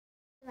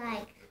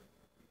like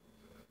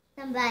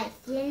somebody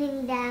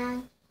sitting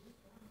down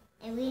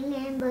and reading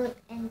a book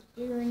and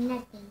doing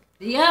nothing.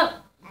 Yep.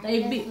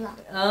 They be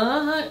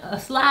a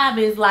slob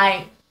is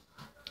like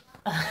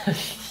a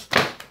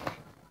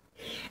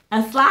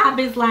slob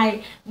is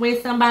like when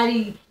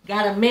somebody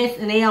got a mess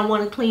and they don't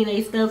want to clean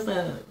their stuff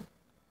up.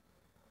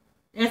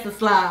 That's a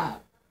slob.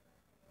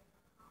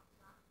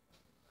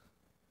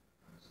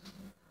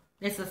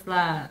 That's a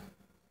slob.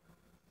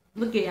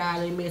 Look at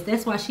all they mess.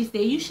 That's why she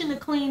said you shouldn't have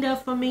cleaned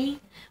up for me.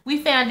 We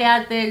found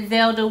out that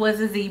Zelda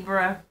was a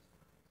zebra.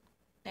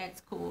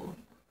 That's cool.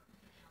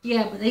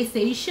 Yeah, but they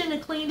say you shouldn't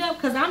have cleaned up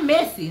because I'm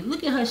messy.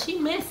 Look at her. She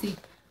messy.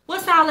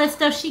 What's all that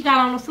stuff she got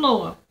on the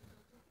floor?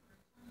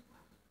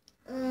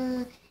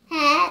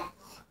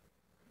 Hats,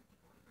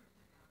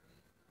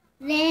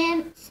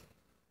 lamps,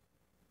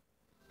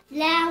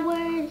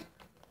 flowers,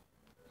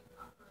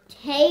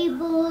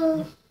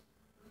 tables.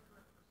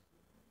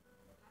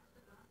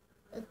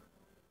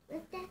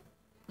 What's that?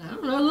 I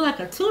don't know. Look like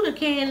a tuna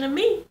can to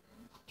me.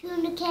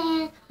 Tuna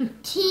can,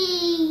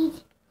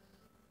 cheese,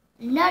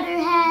 another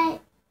hat,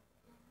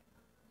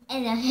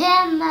 and a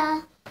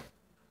hammer,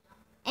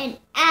 an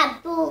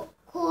apple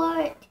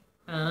cord.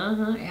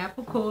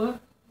 Apple core.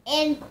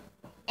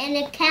 And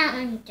a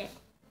calendar.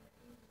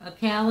 A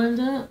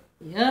calendar.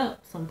 Yep.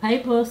 Some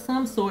paper of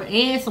some sort.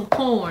 And some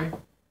corn.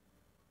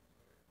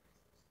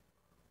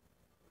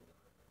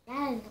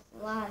 That is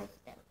a lot of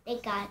stuff. They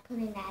gotta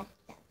clean that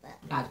stuff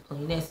up. Gotta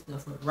clean that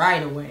stuff up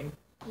right away.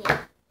 Yeah.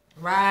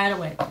 Right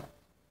away.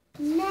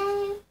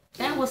 No.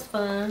 That was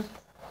fun.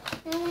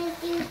 Let me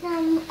do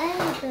some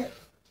other books.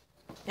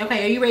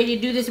 Okay, are you ready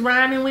to do this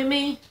rhyming with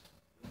me?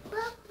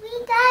 Well, we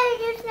gotta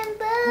do some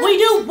books.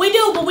 We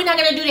do, but we're not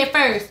gonna do that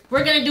first.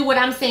 We're gonna do what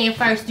I'm saying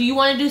first. Do you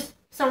want to do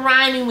some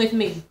rhyming with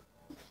me?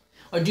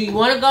 Or do you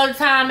want to go to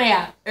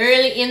timeout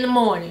early in the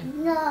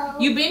morning? No.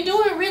 You've been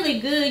doing really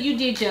good. You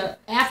did your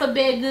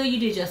alphabet good. You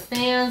did your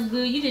sounds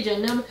good. You did your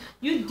number.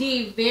 You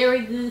did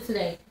very good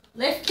today.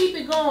 Let's keep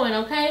it going,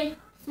 okay?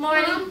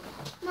 Smarty?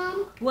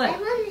 Mom, What? I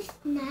want a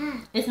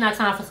snack. It's not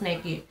time for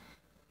snack yet.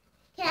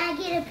 Can I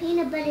get a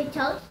peanut butter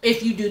toast?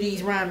 If you do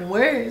these rhyming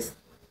words.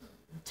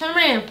 Turn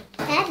around.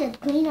 That's a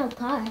green old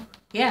car.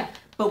 Yeah,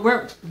 but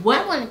I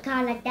want a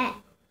car like that.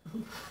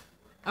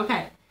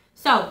 Okay,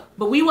 so,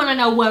 but we want to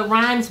know what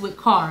rhymes with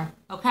car,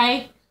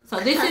 okay? So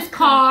this is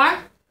car,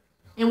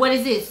 and what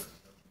is this?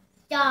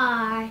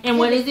 Star. And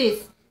what is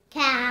this?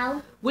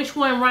 Cow. Which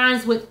one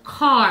rhymes with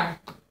car?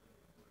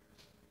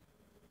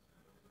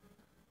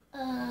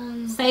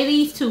 Say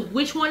these two.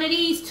 Which one of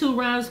these two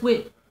rhymes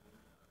with?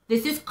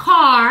 This is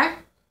car.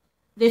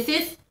 This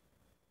is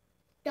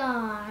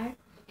Star.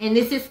 and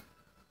this is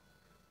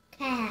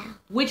Cow.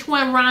 which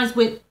one rhymes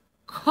with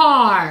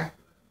car?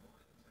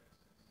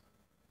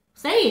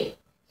 Say it.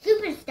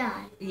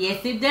 Superstar.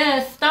 Yes, it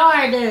does.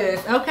 Star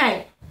does.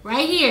 Okay,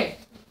 right here.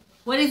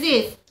 What is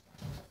this?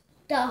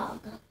 Dog.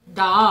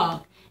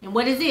 Dog. And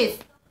what is this?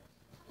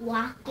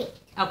 Rocket.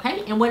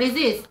 Okay, and what is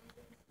this?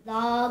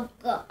 Log.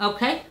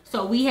 Okay,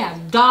 so we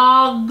have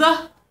dog,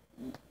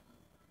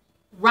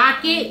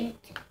 rocket,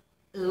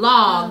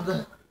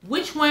 log.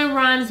 Which one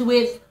rhymes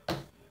with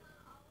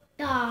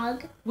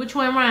Dog. which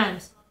one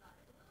rhymes?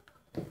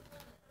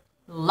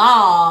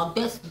 Log.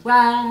 That's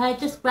right,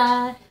 that's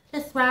right,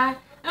 that's right.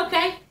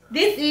 Okay,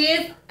 this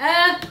is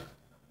a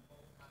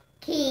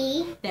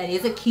Key. that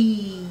is a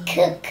key.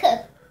 Key.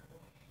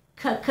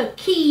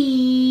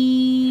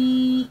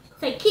 Key.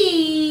 Say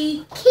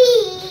key.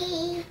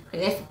 Key. Okay,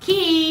 that's a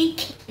key.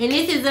 And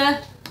this is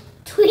a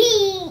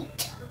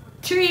Tweet.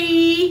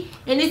 tree.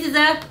 And this is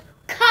a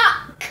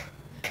Cock.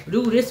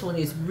 Ooh, this one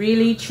is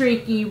really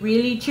tricky,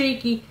 really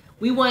tricky.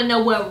 We want to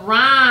know what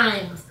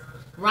rhymes.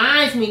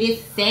 Rhymes me.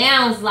 This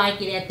sounds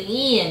like it at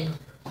the end.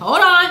 Hold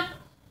on.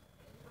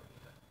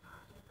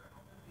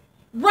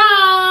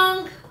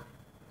 Wrong.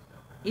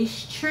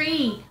 It's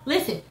tree.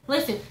 Listen,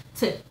 listen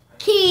to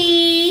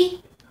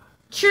key,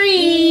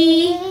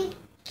 tree,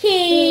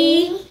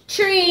 key,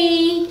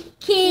 tree,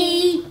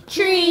 key,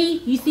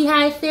 tree. You see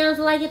how it sounds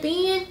like at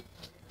the end?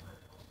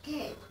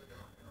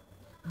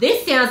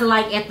 This sounds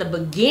like at the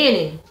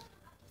beginning.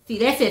 See,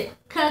 that says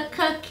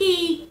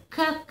key,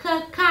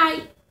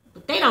 kite,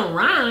 but they don't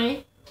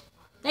rhyme.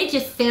 They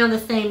just sound the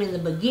same in the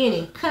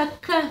beginning.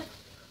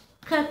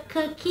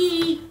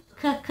 Key,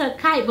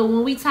 kite. But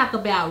when we talk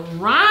about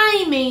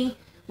rhyming,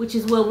 which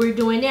is what we're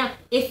doing now,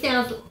 it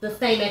sounds the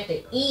same at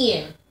the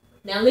end.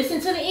 Now listen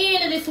to the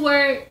end of this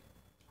word,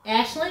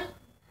 Ashley.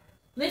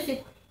 Listen,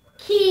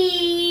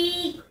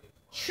 key,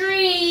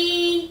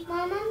 tree.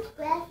 Mom, I'm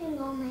scratching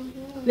on my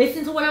hand.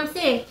 Listen to what I'm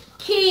saying.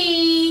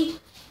 Key,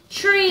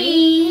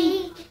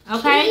 tree.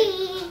 Okay?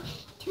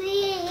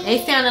 Tree.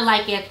 They sounded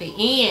like at the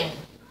end.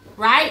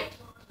 Right?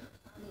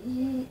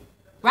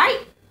 Right?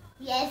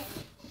 Yes.